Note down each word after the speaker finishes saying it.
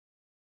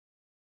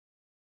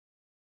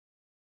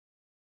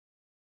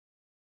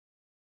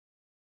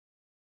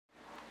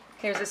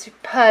Here's a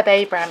superb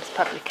Abrams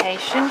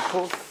publication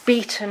called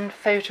Beaton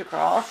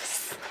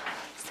Photographs.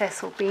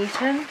 Cecil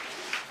Beaton,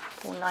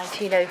 born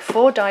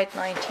 1904, died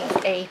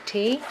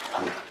 1980.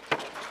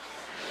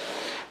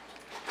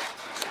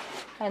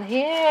 And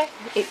here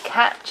it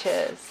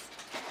captures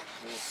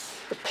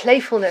the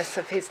playfulness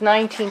of his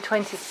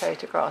 1920s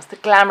photographs, the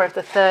glamour of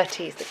the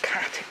 30s, the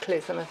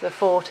cataclysm of the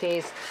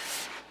 40s,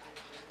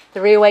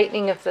 the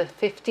reawakening of the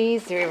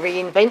 50s, the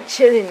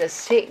reinvention in the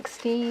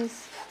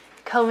 60s,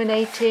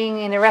 culminating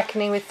in a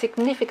reckoning with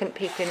significant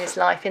people in his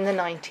life in the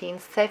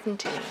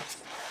 1970s.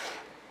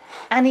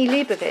 Annie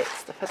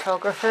Leibovitz, the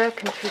photographer,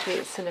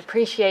 contributes an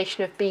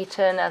appreciation of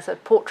Beaton as a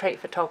portrait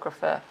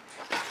photographer.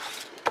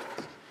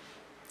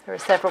 There are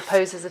several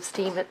poses of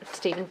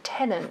Stephen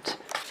Tennant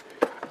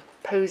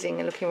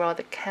posing and looking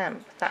rather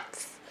camp.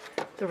 That's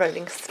the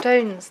Rolling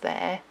Stones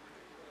there.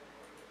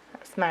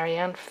 That's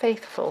Marianne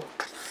Faithfull.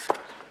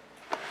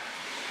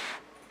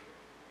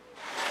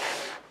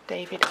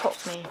 David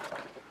Hockney.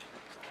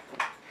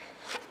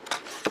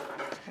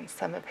 And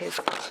some of his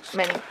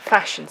many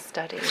fashion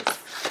studies.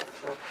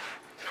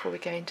 Before we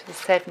go into the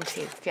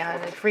 70s,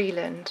 Diana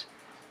Vreeland,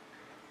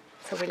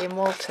 Sir William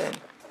Walton,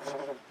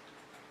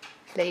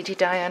 Lady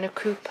Diana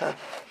Cooper.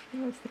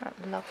 Oh, isn't that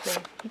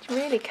lovely? He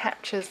really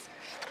captures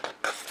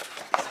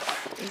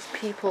these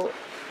people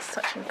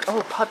such an...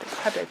 Oh,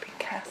 Pablo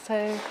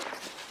Picasso,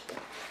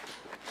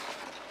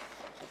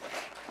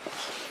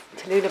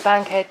 Tallulah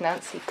Bankhead,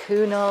 Nancy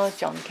Cunard,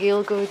 John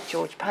Gielgud,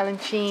 George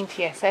Palanchine,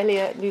 T.S.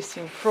 Eliot,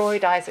 Lucian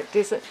Freud, Isak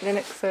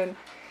Dinesen,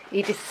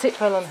 Edith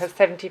Sitwell on her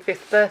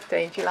 75th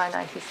birthday in July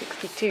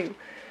 1962.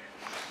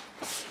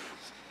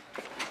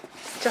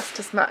 It's just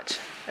as much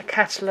a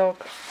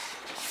catalogue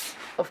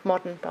of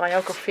modern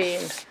biography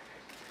and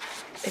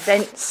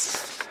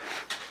events,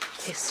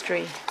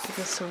 history,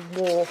 even some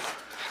war.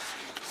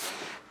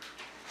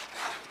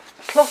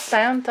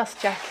 Cloth-bound dust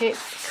jacket,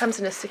 comes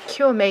in a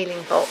secure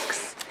mailing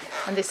box,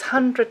 and this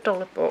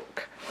 $100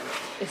 book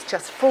is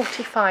just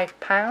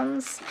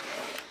 £45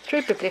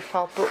 through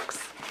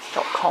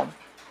bibliophilebooks.com.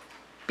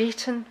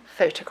 Beaton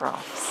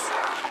Photographs.